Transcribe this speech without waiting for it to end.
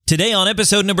Today on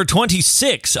episode number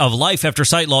 26 of Life After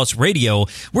Sight Loss Radio,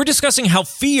 we're discussing how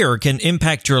fear can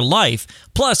impact your life,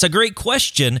 plus a great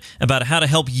question about how to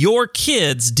help your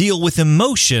kids deal with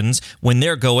emotions when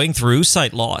they're going through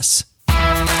sight loss.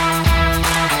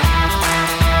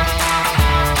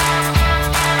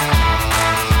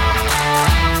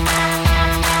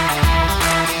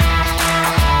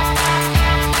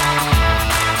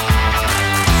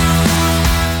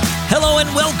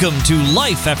 Welcome to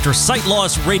Life After Sight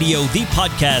Loss Radio, the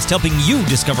podcast helping you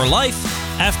discover life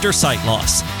after sight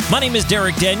loss. My name is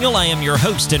Derek Daniel. I am your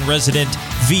host and resident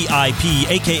VIP,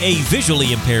 aka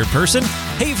visually impaired person.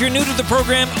 Hey, if you're new to the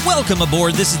program, welcome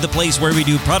aboard. This is the place where we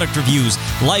do product reviews,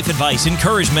 life advice,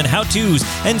 encouragement, how-tos,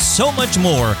 and so much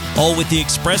more, all with the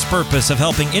express purpose of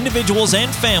helping individuals and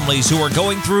families who are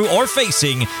going through or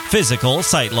facing physical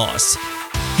sight loss.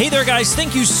 Hey there, guys.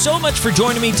 Thank you so much for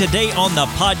joining me today on the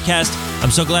podcast. I'm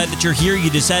so glad that you're here.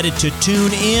 You decided to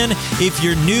tune in. If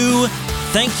you're new,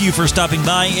 thank you for stopping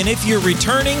by. And if you're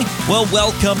returning, well,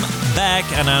 welcome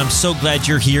back. And I'm so glad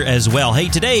you're here as well. Hey,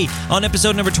 today on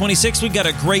episode number 26, we've got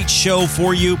a great show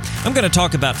for you. I'm going to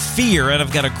talk about fear, and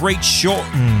I've got a great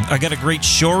I got a great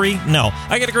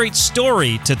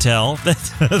story to tell.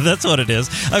 That's what it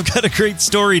is. I've got a great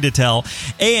story to tell.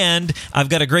 And I've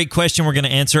got a great question we're going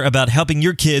to answer about helping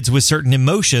your kids with certain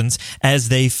emotions as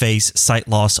they face sight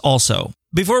loss also.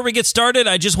 Before we get started,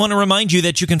 I just want to remind you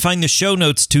that you can find the show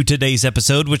notes to today's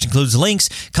episode, which includes links,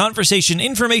 conversation,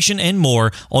 information, and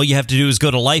more. All you have to do is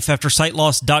go to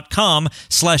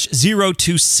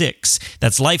lifeaftersightloss.com/026.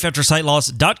 That's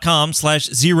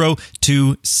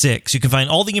lifeaftersightloss.com/026. You can find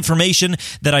all the information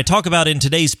that I talk about in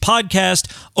today's podcast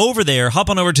over there. Hop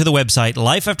on over to the website,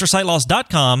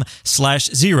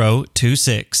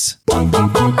 lifeaftersightloss.com/026.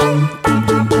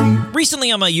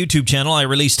 Recently on my YouTube channel, I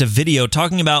released a video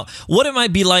talking about what it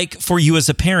might be like for you as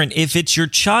a parent if it's your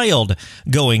child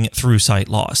going through sight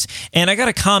loss. And I got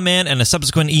a comment and a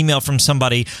subsequent email from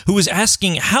somebody who was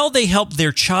asking how they help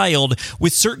their child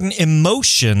with certain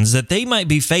emotions that they might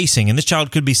be facing. And this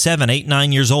child could be 7, 8,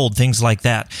 9 years old, things like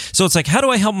that. So it's like, how do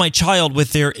I help my child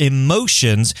with their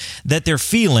emotions that they're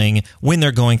feeling when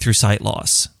they're going through sight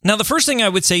loss? Now, the first thing I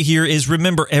would say here is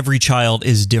remember every child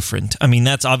is different. I mean,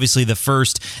 that's obviously the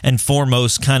first and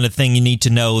foremost kind of thing you need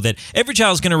to know, that every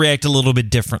child is going to react a little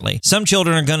bit differently. Some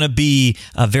children are going to be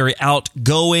very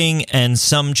outgoing, and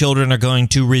some children are going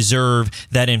to reserve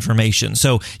that information.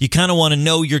 So you kind of want to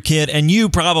know your kid, and you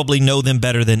probably know them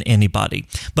better than anybody.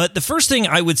 But the first thing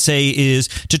I would say is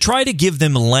to try to give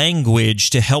them language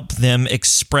to help them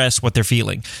express what they're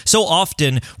feeling. So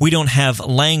often we don't have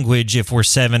language if we're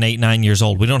 7, 8, 9 years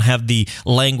old. We don't have the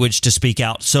language to speak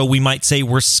out. So we might say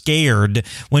we're scared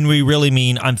when we really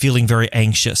mean I'm feeling very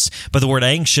anxious. But the word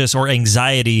anxious or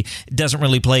anxiety doesn't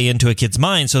really play into a kid's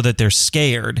mind so that they're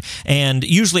scared. And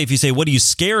usually if you say, what are you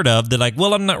scared of? They're like,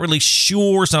 well, I'm not really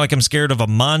sure. It's not like I'm scared of a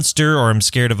monster or I'm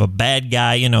scared of a bad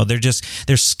guy. You know, they're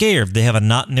scared. They have a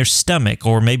knot in their stomach,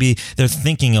 or maybe they're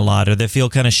thinking a lot, or they feel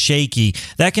kind of shaky.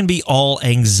 That can be all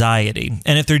anxiety.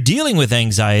 And if they're dealing with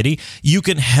anxiety, you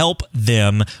can help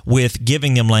them with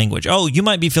giving them language. Oh, you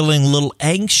might be feeling a little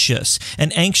anxious,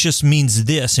 and anxious means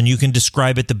this, and you can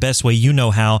describe it the best way you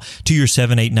know how to your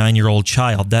 7, 8, 9-year-old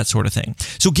child, that sort of thing.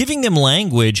 So giving them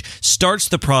language starts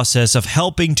the process of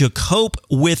helping to cope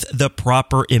with the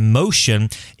proper emotion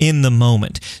in the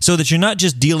moment, so that you're not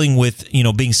just dealing with,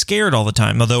 being scared all the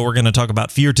time. Although we're going to talk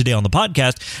about fear today on the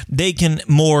podcast, they can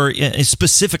more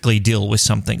specifically deal with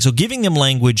something. So giving them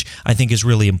language, I think, is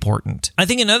really important. I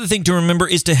think another thing to remember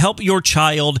is to help your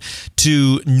child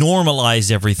to normalize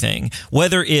everything,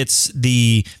 whether it's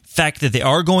the fact that they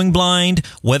are going blind,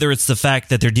 whether it's the fact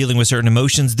that they're dealing with certain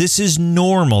emotions. This is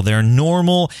normal. They're a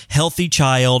normal, healthy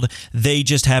child. They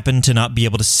just happen to not be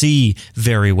able to see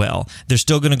very well. They're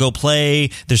still going to go play.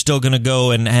 They're still going to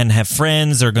go and have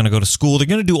friends. They're going to go to school. They're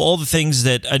going to do all the things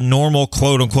that a normal,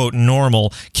 quote unquote,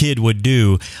 normal kid would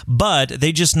do. But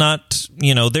they're just not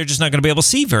going to be able to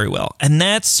see very well. And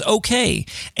that's okay.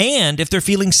 And if they're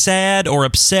feeling sad or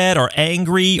upset or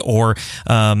angry or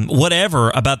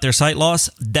whatever about their sight loss,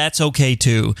 that's okay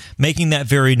too. Making that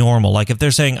very normal. Like if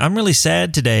they're saying, I'm really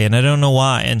sad today and I don't know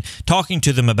why, and talking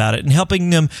to them about it and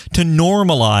helping them to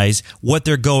normalize what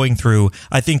they're going through,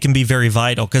 I think can be very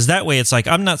vital. Because that way it's like,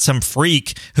 I'm not some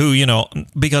freak who,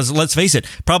 because let's face it,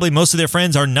 probably most of their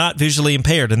friends are not visually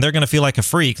impaired and they're going to feel like a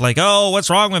freak. Like, oh,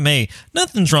 what's wrong with me?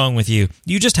 Nothing's wrong with you.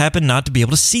 You just happen not to be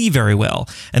able to see very well.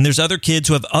 And there's other kids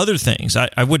who have other things.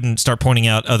 I wouldn't start pointing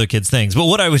out other kids' things, but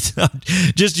what I would,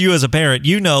 just you as a parent,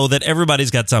 you know that everybody's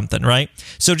got something, right?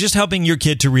 So just helping your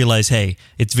kid to realize, hey,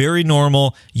 it's very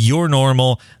normal, you're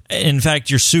normal, In fact,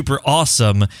 you're super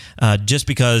awesome. Just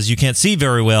because you can't see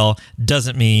very well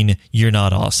doesn't mean you're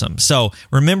not awesome. So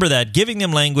remember that giving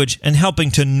them language and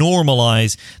helping to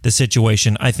normalize the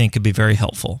situation, I think, could be very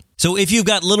helpful. So if you've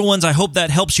got little ones, I hope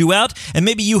that helps you out. And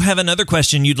maybe you have another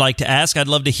question you'd like to ask. I'd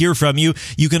love to hear from you.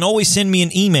 You can always send me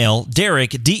an email,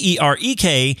 Derek,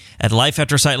 DEREK, at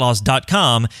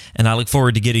lifeaftersightloss.com. And I look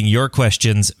forward to getting your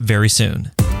questions very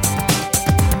soon.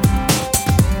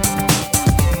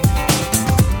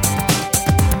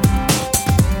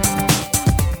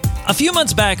 A few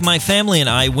months back, my family and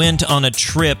I went on a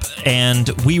trip, and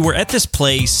we were at this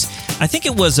place. I think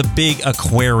it was a big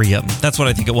aquarium. That's what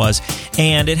I think it was.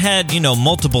 And it had,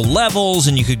 multiple levels,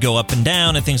 and you could go up and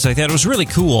down and things like that. It was really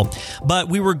cool. But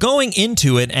we were going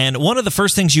into it, and one of the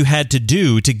first things you had to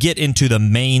do to get into the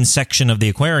main section of the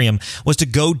aquarium was to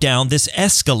go down this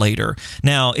escalator.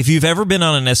 Now, if you've ever been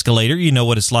on an escalator, you know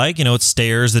what it's like. It's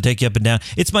stairs that take you up and down.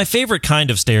 It's my favorite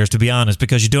kind of stairs, to be honest,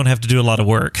 because you don't have to do a lot of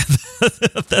work.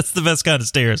 That's the best kind of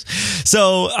stairs.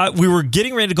 So we were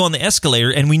getting ready to go on the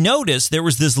escalator, and we noticed there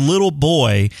was this little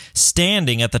boy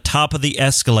standing at the top of the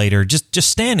escalator, just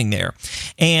standing there.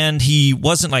 And he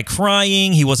wasn't like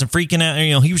crying, he wasn't freaking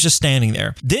out, he was just standing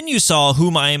there. Then you saw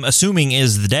whom I'm assuming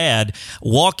is the dad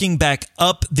walking back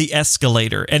up the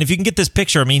escalator. And if you can get this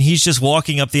picture, he's just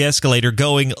walking up the escalator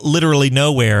going literally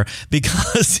nowhere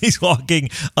because he's walking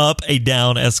up a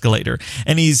down escalator.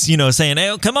 And he's, saying,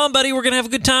 "Hey, come on, buddy, we're going to have a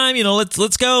good time,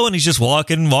 let's go." And he's just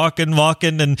walking, and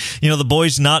the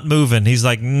boy's not moving. He's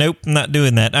like, "Nope, I'm not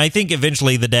doing that." And I think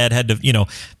eventually the dad had to,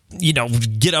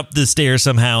 get up the stairs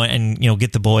somehow and,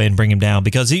 get the boy and bring him down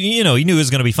because he knew it was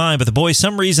going to be fine. But the boy,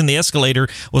 some reason, the escalator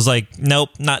was like,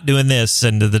 "Nope, not doing this."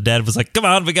 And the dad was like, "Come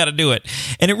on, we got to do it."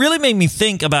 And it really made me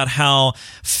think about how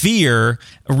fear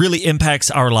really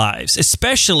impacts our lives,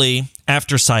 especially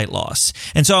after sight loss.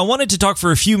 And so I wanted to talk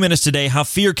for a few minutes today how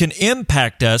fear can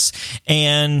impact us,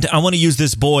 and I want to use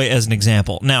this boy as an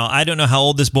example. Now, I don't know how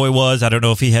old this boy was. I don't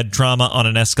know if he had trauma on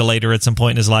an escalator at some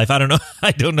point in his life. I don't know.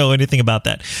 I don't know anything about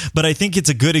that. But I think it's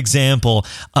a good example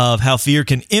of how fear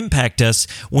can impact us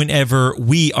whenever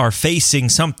we are facing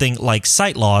something like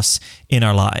sight loss in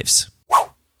our lives.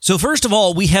 So first of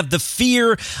all, we have the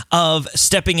fear of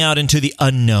stepping out into the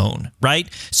unknown, right?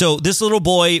 So this little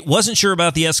boy wasn't sure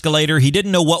about the escalator. He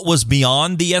didn't know what was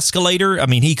beyond the escalator.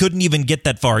 He couldn't even get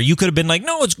that far. You could have been like,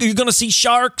 "No, you're going to see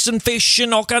sharks and fish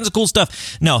and all kinds of cool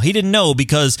stuff." No, he didn't know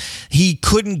because he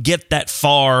couldn't get that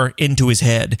far into his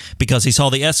head because he saw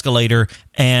the escalator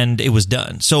and it was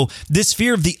done. So this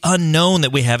fear of the unknown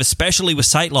that we have, especially with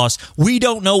sight loss, we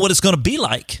don't know what it's going to be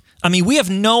like. We have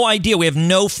no idea. We have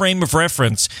no frame of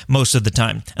reference most of the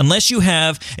time. Unless you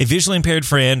have a visually impaired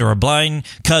friend or a blind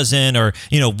cousin or,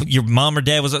 your mom or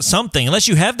dad was something. Unless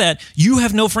you have that, you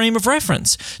have no frame of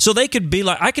reference. So they could be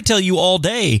like, I could tell you all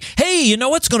day, "Hey,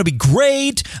 it's going to be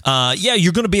great.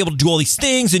 You're going to be able to do all these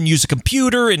things and use a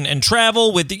computer and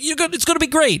travel with it's going to be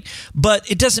great." But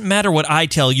it doesn't matter what I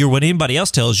tell you or what anybody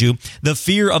else tells you. The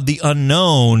fear of the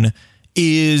unknown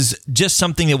is just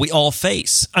something that we all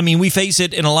face. We face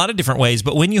it in a lot of different ways,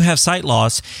 but when you have sight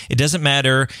loss, it doesn't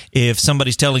matter if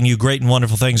somebody's telling you great and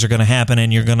wonderful things are going to happen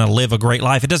and you're going to live a great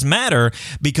life. It doesn't matter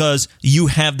because you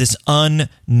have this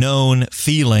unknown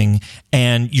feeling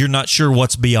and you're not sure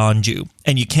what's beyond you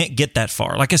and you can't get that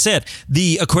far. Like I said,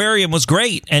 the aquarium was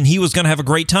great and he was going to have a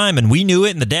great time and we knew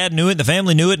it and the dad knew it and the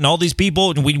family knew it and all these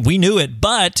people, and we knew it,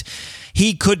 but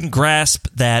he couldn't grasp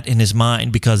that in his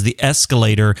mind because the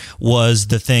escalator was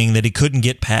the thing that he couldn't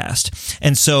get past.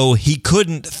 And so he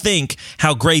couldn't think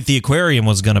how great the aquarium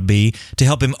was going to be to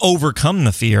help him overcome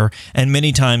the fear. And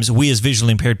many times we as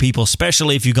visually impaired people,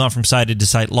 especially if you've gone from sighted to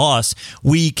sight loss,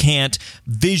 we can't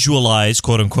visualize,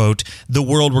 quote unquote, the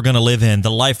world we're going to live in, the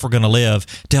life we're going to live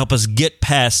to help us get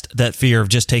past that fear of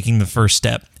just taking the first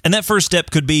step. And that first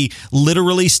step could be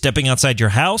literally stepping outside your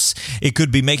house. It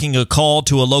could be making a call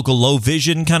to a local low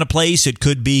vision kind of place. It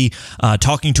could be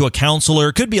talking to a counselor.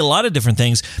 It could be a lot of different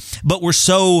things. But we're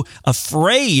so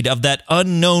afraid of that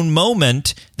unknown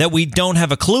moment that we don't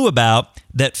have a clue about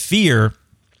that fear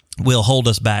will hold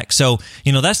us back. So,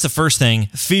 that's the first thing.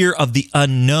 Fear of the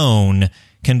unknown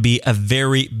can be a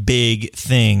very big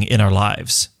thing in our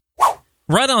lives.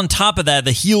 Right on top of that,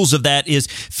 the heels of that is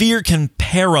fear can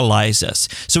paralyze us.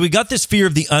 So we got this fear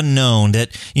of the unknown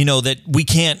that, that we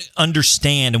can't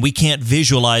understand and we can't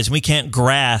visualize and we can't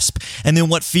grasp. And then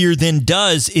what fear then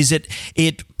does is it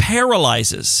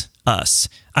paralyzes us.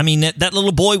 That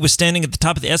little boy was standing at the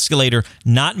top of the escalator,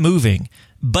 not moving.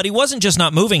 But he wasn't just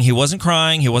not moving. He wasn't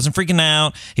crying. He wasn't freaking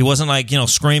out. He wasn't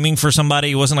screaming for somebody.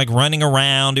 He wasn't running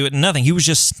around, doing nothing. He was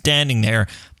just standing there,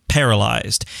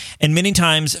 paralyzed. And many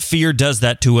times fear does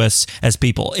that to us as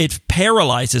people. It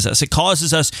paralyzes us. It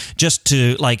causes us just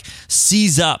to like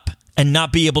seize up and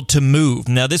not be able to move.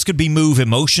 Now, this could be move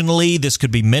emotionally. This could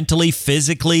be mentally,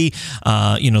 physically,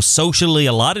 socially,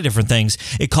 a lot of different things.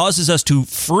 It causes us to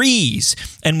freeze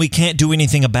and we can't do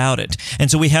anything about it. And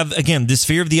so we have, again, this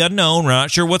fear of the unknown. We're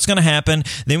not sure what's going to happen.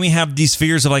 Then we have these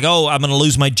fears of like, oh, I'm going to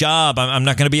lose my job. I'm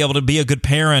not going to be able to be a good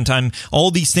parent. All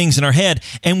these things in our head.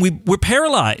 And we're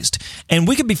paralyzed. And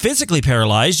we could be physically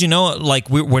paralyzed, like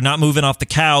we're not moving off the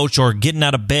couch or getting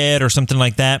out of bed or something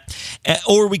like that.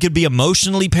 Or we could be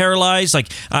emotionally paralyzed.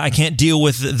 Like, I can't deal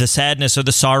with the sadness or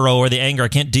the sorrow or the anger. I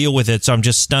can't deal with it, so I'm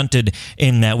just stunted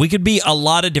in that. We could be a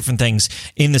lot of different things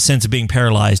in the sense of being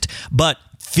paralyzed, but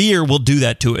fear will do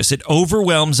that to us. It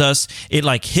overwhelms us. It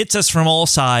like hits us from all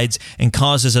sides and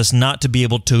causes us not to be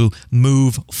able to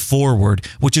move forward,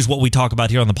 which is what we talk about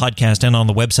here on the podcast and on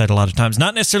the website a lot of times.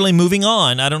 Not necessarily moving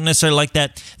on. I don't necessarily like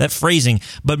that phrasing,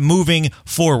 but moving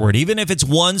forward. Even if it's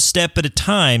one step at a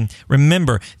time,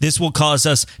 remember, this will cause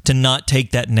us to not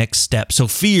take that next step. So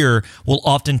fear will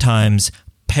oftentimes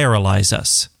paralyze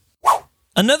us.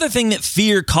 Another thing that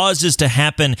fear causes to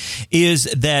happen is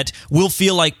that we'll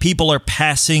feel like people are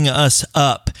passing us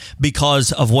up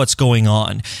because of what's going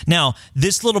on. Now,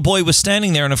 this little boy was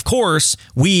standing there, and of course,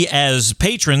 we as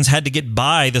patrons had to get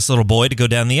by this little boy to go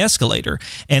down the escalator.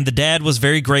 And the dad was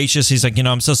very gracious. He's like,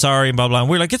 I'm so sorry, and blah, blah. And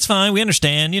we're like, it's fine. We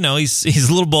understand. He's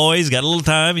a little boy. He's got a little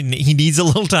time. He needs a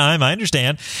little time. I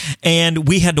understand. And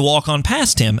we had to walk on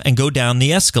past him and go down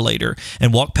the escalator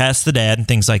and walk past the dad and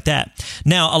things like that.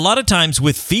 Now, a lot of times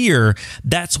with fear,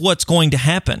 that's what's going to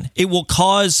happen. It will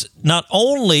cause not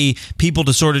only people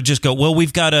to sort of just go, well,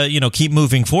 we've got to, keep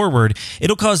moving forward.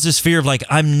 It'll cause this fear of like,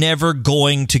 I'm never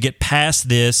going to get past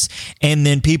this, and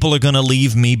then people are going to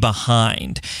leave me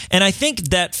behind. And I think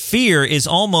that fear is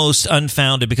almost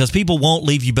unfounded because people won't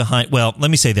leave you behind. Well,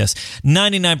 let me say this.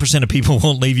 99% of people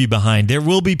won't leave you behind. There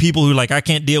will be people who are like, I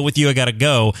can't deal with you. I got to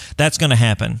go. That's going to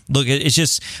happen. Look, it's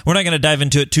just, we're not going to dive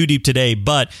into it too deep today,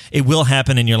 but it will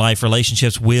happen in your life. Relationships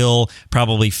will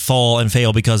probably fall and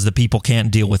fail because the people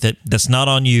can't deal with it. That's not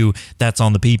on you. That's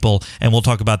on the people. And we'll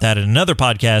talk about that in another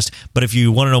podcast. But if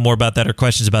you want to know more about that or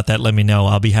questions about that, let me know.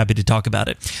 I'll be happy to talk about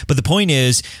it. But the point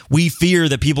is, we fear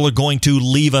that people are going to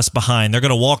leave us behind. They're going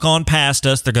to walk on past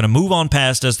us. They're going to move on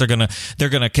past us. They're going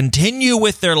to continue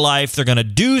with their life. They're going to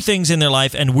do things in their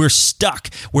life, and we're stuck.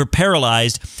 We're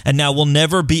paralyzed, and now we'll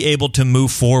never be able to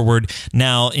move forward.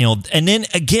 Now, and then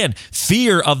again,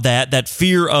 fear of that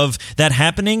fear of that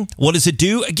happening, what does it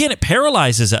do? Again, it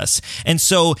paralyzes us. And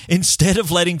so instead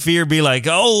of letting fear be like,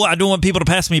 oh, I don't want people to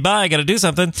pass me by, I got to do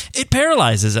something, it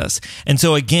paralyzes us. And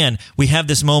so again, we have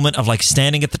this moment of like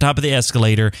standing at the top of the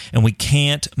escalator and we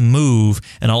can't move.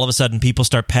 And all of a sudden people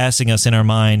start passing us in our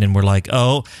mind and we're like,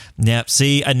 oh, yeah,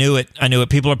 see, I knew it.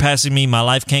 People are passing me. My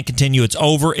life can't continue. It's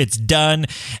over. It's done.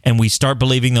 And we start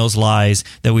believing those lies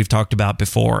that we've talked about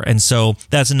before. And so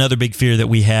that's another big fear that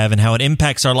we have, and how it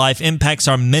impacts our life, impacts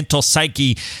our mental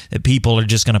psyche, that people are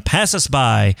just going to pass us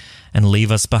by and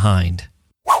leave us behind.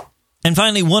 And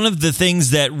finally, one of the things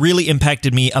that really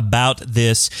impacted me about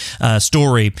this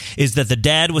story is that the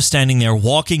dad was standing there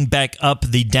walking back up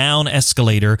the down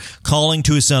escalator, calling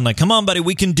to his son, like, come on, buddy,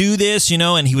 we can do this,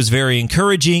 and he was very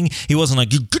encouraging. He wasn't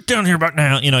like, you get down here right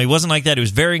now. He wasn't like that. He was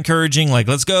very encouraging, like,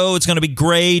 let's go, it's going to be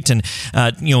great. And,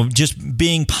 just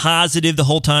being positive the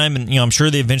whole time. And, I'm sure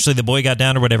eventually the boy got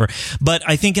down or whatever. But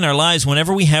I think in our lives,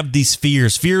 whenever we have these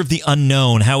fears, fear of the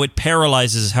unknown, how it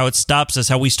paralyzes us, how it stops us,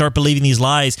 how we start believing these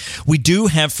lies, we do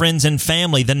have friends and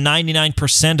family, the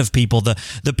 99% of people,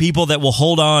 the people that will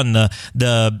hold on,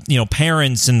 the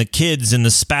parents and the kids and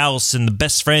the spouse and the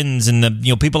best friends and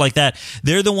the people like that.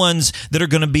 They're the ones that are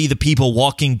going to be the people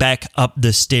walking back up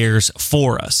the stairs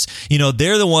for us.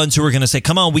 They're the ones who are going to say,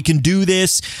 come on, we can do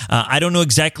this. I don't know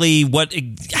exactly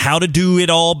how to do it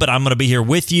all, but I'm going to be here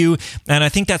with you. And I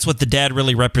think that's what the dad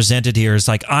really represented here, is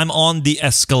like, I'm on the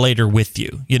escalator with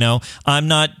you. I'm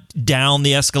not down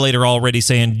the escalator already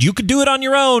saying, you could do it on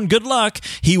your own, good luck.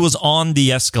 He was on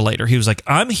the escalator. He was like,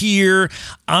 I'm here,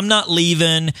 I'm not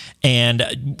leaving,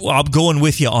 and I'm going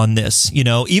with you on this.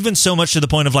 Even so much to the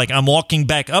point of like, I'm walking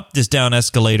back up this down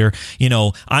escalator,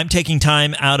 I'm taking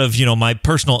time out of my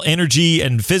personal energy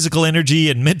and physical energy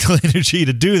and mental energy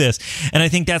to do this. And I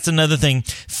think that's another thing.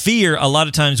 Fear, a lot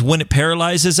of times when it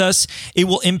paralyzes us, it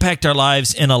will impact our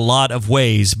lives in a lot of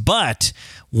ways. But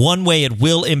one way it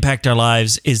will impact our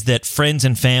lives is that friends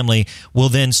and family will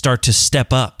then start to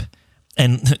step up.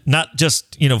 And not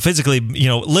just, physically,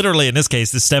 literally in this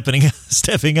case, the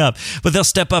stepping up, but they'll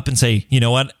step up and say, you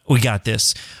know what, we got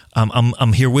this.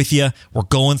 I'm here with you. We're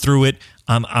going through it.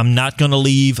 I'm not going to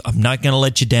leave. I'm not going to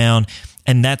let you down.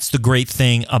 And that's the great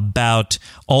thing about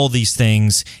all these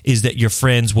things, is that your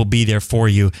friends will be there for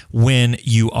you when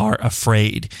you are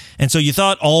afraid. And so you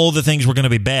thought all the things were going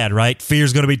to be bad, right? Fear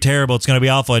is going to be terrible. It's going to be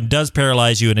awful. It does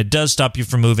paralyze you, and it does stop you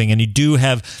from moving. And you do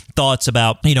have thoughts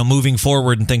about, moving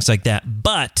forward and things like that.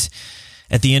 But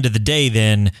at the end of the day,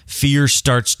 then, fear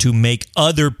starts to make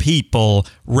other people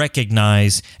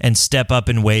recognize and step up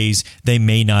in ways they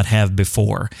may not have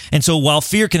before. And so while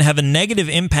fear can have a negative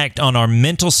impact on our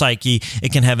mental psyche,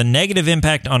 it can have a negative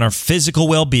impact on our physical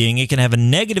well-being, it can have a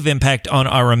negative impact on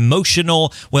our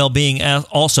emotional well-being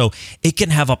also, it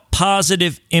can have a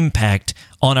positive impact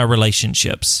on our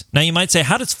relationships. Now, you might say,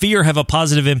 how does fear have a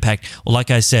positive impact? Well,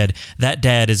 like I said, that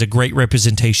dad is a great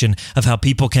representation of how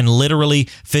people can literally,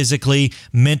 physically,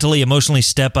 mentally, emotionally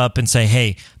step up and say,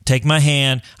 hey, take my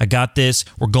hand. I got this.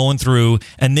 We're going through.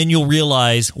 And then you'll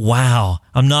realize, wow,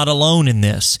 I'm not alone in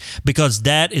this. Because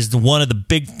that is one of the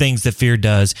big things that fear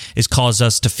does, is cause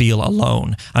us to feel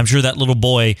alone. I'm sure that little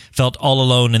boy felt all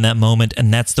alone in that moment.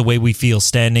 And that's the way we feel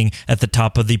standing at the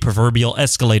top of the proverbial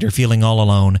escalator, feeling all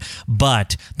alone.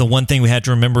 But the one thing we have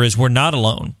to remember is we're not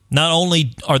alone. Not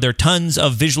only are there tons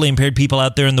of visually impaired people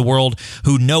out there in the world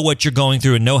who know what you're going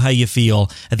through and know how you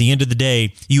feel, at the end of the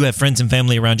day, you have friends and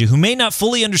family around you who may not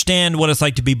fully understand what it's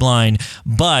like to be blind,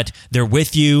 but they're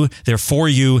with you, they're for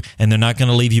you, and they're not going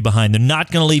to leave you behind. They're not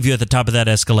going to leave you at the top of that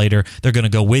escalator. They're going to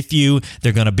go with you,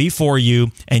 they're going to be for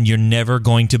you, and you're never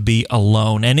going to be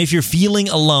alone. And if you're feeling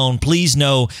alone, please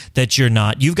know that you're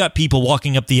not. You've got people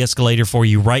walking up the escalator for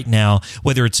you right now,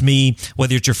 whether it's me,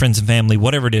 whether it's your friends and family,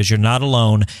 whatever it is, you're not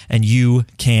alone. And you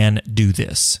can do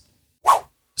this.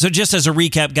 So just as a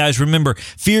recap, guys, remember,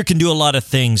 fear can do a lot of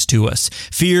things to us.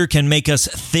 Fear can make us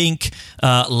think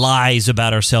lies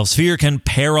about ourselves. Fear can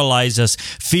paralyze us.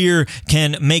 Fear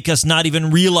can make us not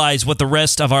even realize what the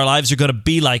rest of our lives are going to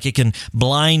be like. It can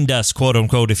blind us, quote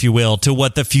unquote, if you will, to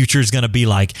what the future is going to be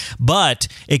like. But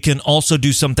it can also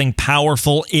do something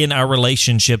powerful in our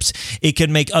relationships. It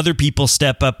can make other people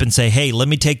step up and say, hey, let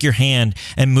me take your hand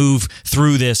and move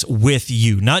through this with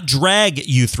you. Not drag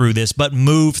you through this, but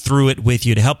move through it with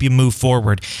you to help you move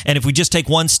forward. And if we just take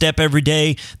one step every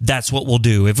day, that's what we'll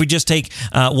do. If we just take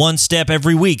one step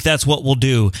every week, that's what we'll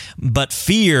do. But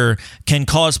fear can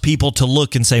cause people to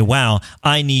look and say, wow,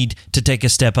 I need to take a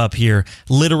step up here.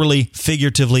 Literally,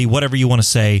 figuratively, whatever you want to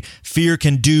say. Fear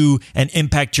can do and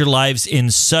impact your lives in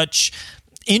such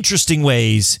interesting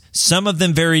ways, some of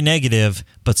them very negative,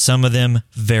 but some of them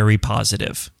very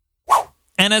positive.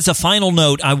 And as a final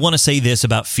note, I want to say this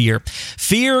about fear.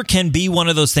 Fear can be one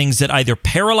of those things that either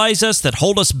paralyze us, that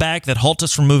hold us back, that halt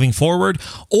us from moving forward,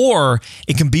 or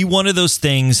it can be one of those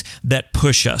things that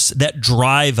push us, that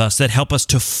drive us, that help us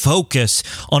to focus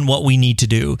on what we need to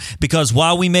do. Because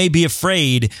while we may be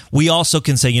afraid, we also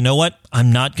can say, you know what?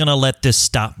 I'm not going to let this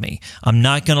stop me. I'm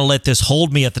not going to let this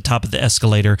hold me at the top of the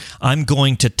escalator. I'm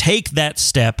going to take that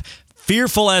step,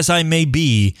 fearful as I may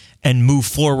be, and move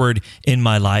forward in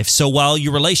my life. So while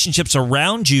your relationships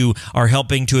around you are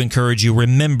helping to encourage you,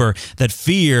 remember that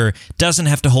fear doesn't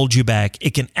have to hold you back.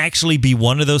 It can actually be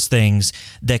one of those things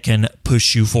that can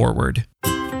push you forward.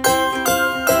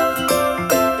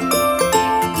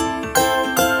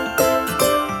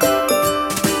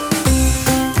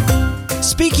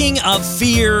 Speaking of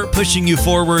fear pushing you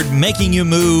forward, making you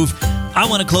move, I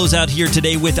want to close out here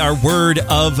today with our word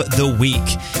of the week.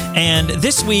 And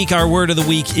this week, our word of the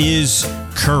week is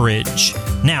courage.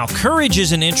 Now, courage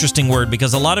is an interesting word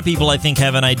because a lot of people, I think,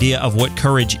 have an idea of what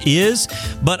courage is.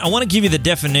 But I want to give you the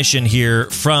definition here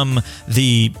from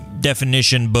the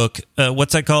definition book.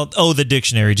 What's that called? Oh, the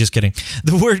dictionary. Just kidding.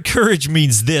 The word courage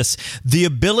means this: the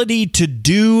ability to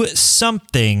do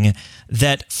something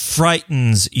that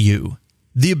frightens you.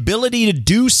 The ability to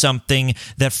do something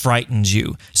that frightens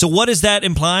you. So what is that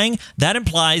implying? That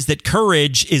implies that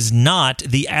courage is not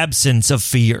the absence of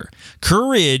fear.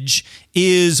 Courage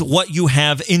is what you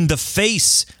have in the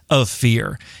face of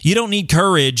fear. You don't need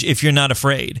courage if you're not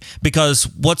afraid, because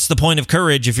what's the point of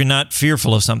courage if you're not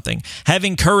fearful of something?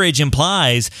 Having courage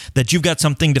implies that you've got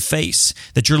something to face,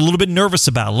 that you're a little bit nervous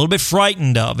about, a little bit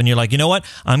frightened of, and you're like, you know what?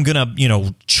 I'm going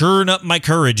to, churn up my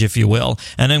courage, if you will,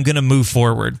 and I'm going to move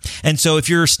forward. And so if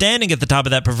you're standing at the top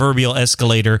of that proverbial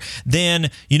escalator,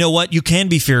 then you know what? You can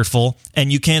be fearful,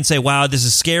 and you can say, wow, this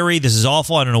is scary, this is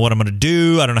awful, I don't know what I'm going to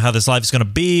do, I don't know how this life is going to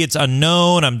be, it's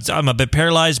unknown, I'm a bit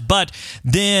paralyzed, but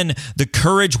then the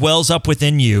courage wells up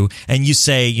within you and you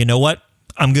say, you know what?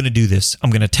 I'm going to do this. I'm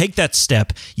going to take that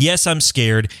step. Yes, I'm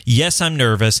scared. Yes, I'm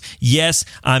nervous. Yes,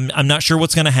 I'm not sure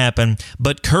what's going to happen,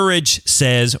 but courage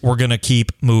says we're going to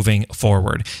keep moving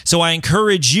forward. So I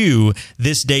encourage you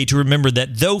this day to remember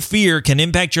that though fear can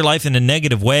impact your life in a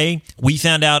negative way, we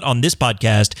found out on this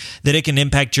podcast that it can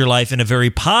impact your life in a very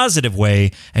positive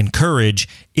way, and courage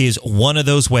is one of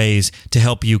those ways to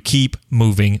help you keep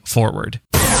moving forward.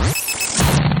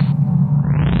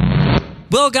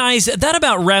 Well, guys, that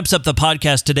about wraps up the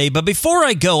podcast today. But before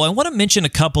I go, I want to mention a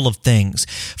couple of things.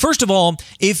 First of all,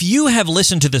 if you have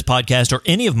listened to this podcast or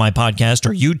any of my podcasts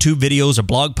or YouTube videos or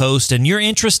blog posts, and you're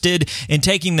interested in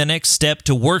taking the next step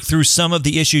to work through some of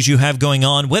the issues you have going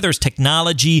on, whether it's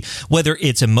technology, whether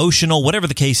it's emotional, whatever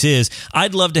the case is,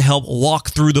 I'd love to help walk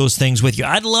through those things with you.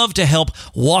 I'd love to help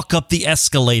walk up the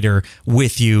escalator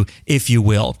with you, if you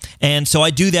will. And so I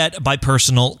do that by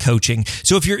personal coaching.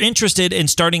 So if you're interested in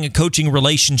starting a coaching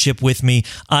relationship with me,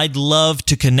 I'd love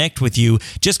to connect with you.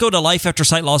 Just go to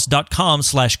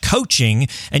lifeaftersightloss.com/coaching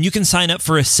and you can sign up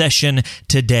for a session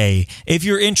today. If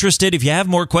you're interested, if you have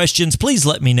more questions, please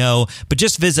let me know. But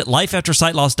just visit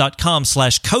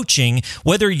lifeaftersightloss.com/coaching.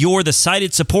 Whether you're the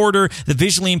sighted supporter, the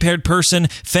visually impaired person,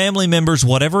 family members,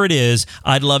 whatever it is,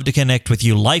 I'd love to connect with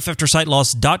you.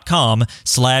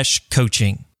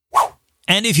 lifeaftersightloss.com/coaching.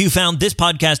 And if you found this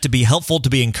podcast to be helpful, to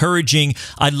be encouraging,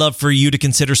 I'd love for you to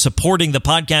consider supporting the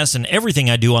podcast and everything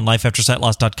I do on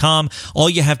lifeaftersightloss.com. All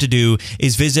you have to do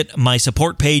is visit my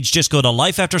support page. Just go to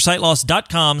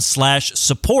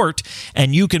lifeaftersightloss.com/support,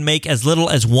 and you can make as little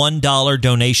as $1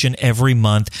 donation every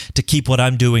month to keep what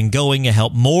I'm doing going and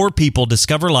help more people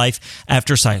discover life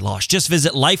after sight loss. Just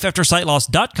visit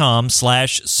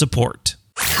lifeaftersightloss.com/support.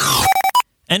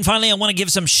 And finally, I want to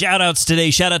give some shout-outs today.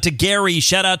 Shout out to Gary.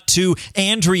 Shout out to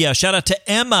Andrea. Shout out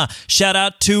to Emma. Shout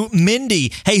out to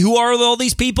Mindy. Hey, who are all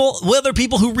these people? Well, they're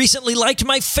people who recently liked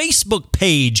my Facebook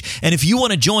page. And if you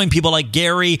want to join people like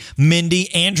Gary, Mindy,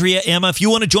 Andrea, Emma, if you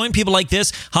want to join people like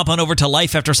this, hop on over to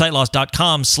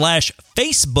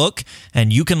lifeaftersightloss.com/Facebook,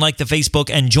 and you can like the Facebook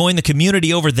and join the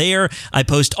community over there. I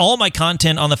post all my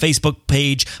content on the Facebook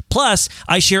page. Plus,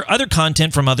 I share other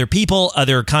content from other people,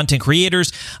 other content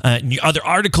creators, other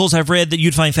articles I've read that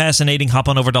you'd find fascinating. Hop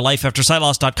on over to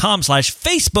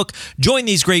lifeaftersightloss.com/Facebook. Join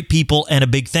these great people, and a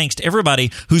big thanks to everybody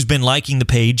who's been liking the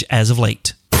page as of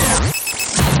late.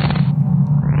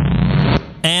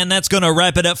 And that's going to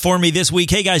wrap it up for me this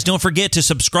week. Hey, guys, don't forget to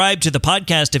subscribe to the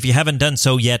podcast if you haven't done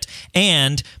so yet.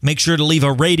 And make sure to leave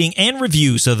a rating and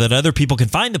review so that other people can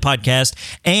find the podcast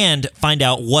and find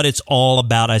out what it's all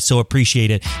about. I so appreciate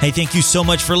it. Hey, thank you so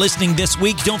much for listening this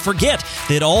week. Don't forget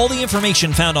that all the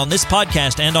information found on this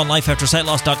podcast and on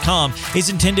lifeaftersightloss.com is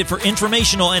intended for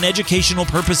informational and educational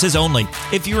purposes only.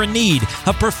 If you're in need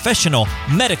of professional,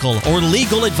 medical, or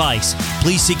legal advice,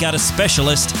 please seek out a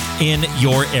specialist in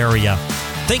your area.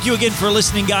 Thank you again for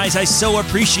listening, guys. I so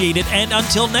appreciate it. And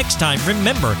until next time,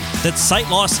 remember that sight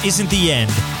loss isn't the end.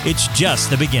 It's just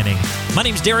the beginning. My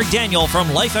name's Derek Daniel from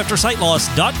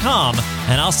lifeaftersightloss.com,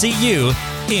 and I'll see you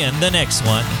in the next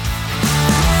one.